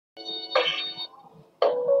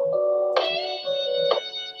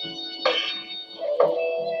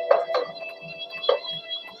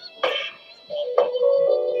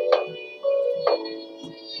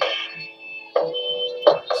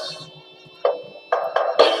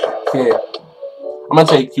kid. I'ma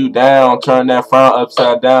take you down, turn that frown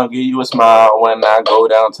upside down, give you a smile when I go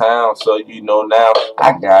downtown. So you know now,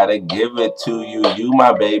 I gotta give it to you. You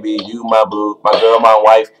my baby, you my boo, my girl, my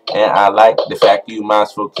wife, and I like the fact you mine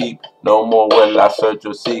for keep. No more will I search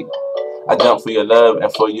or seek. I jump for your love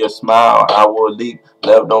and for your smile I will leap.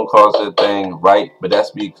 Love don't cost a thing, right? But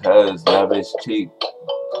that's because love is cheap.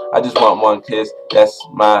 I just want one kiss, that's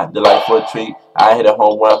my delightful treat. I hit a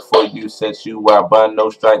home run for you since you are bun, no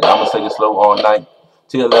strike. I'ma take it slow all night.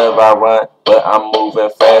 To your love I run, but I'm moving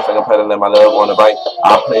fast like I'm pedaling my love on the bike.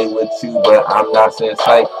 I play with you, but I'm not saying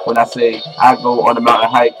sight. When I say I go on the mountain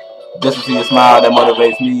hike, just to see your smile that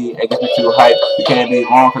motivates me and gets me too hype. You can't be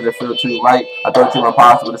wrong cause it feels too right. I thought you were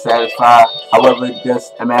impossible to satisfy. However,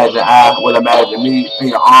 just imagine I will imagine me in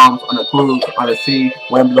your arms on a cruise, on the sea,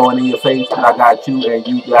 wind blowing in your face, and I got you and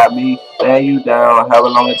you got me. Laying you down, however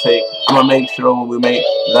long it take. I'ma make sure when we make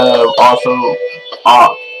love also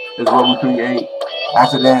art is what we create.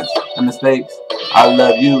 Accidents and mistakes. I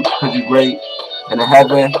love you cause you're great. And in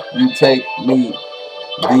heaven, you take me.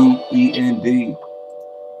 D-E-N-D.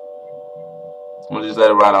 I'm gonna just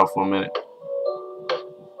let it ride out for a minute.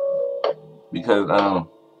 Because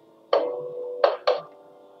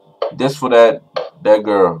just for that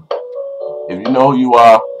girl. If you know who you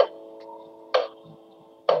are,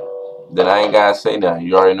 then I ain't gotta say nothing.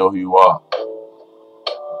 You already know who you are.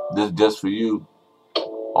 This just for you.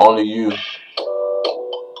 Only you.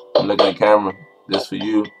 I'm looking at the camera. This for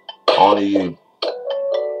you. Only you.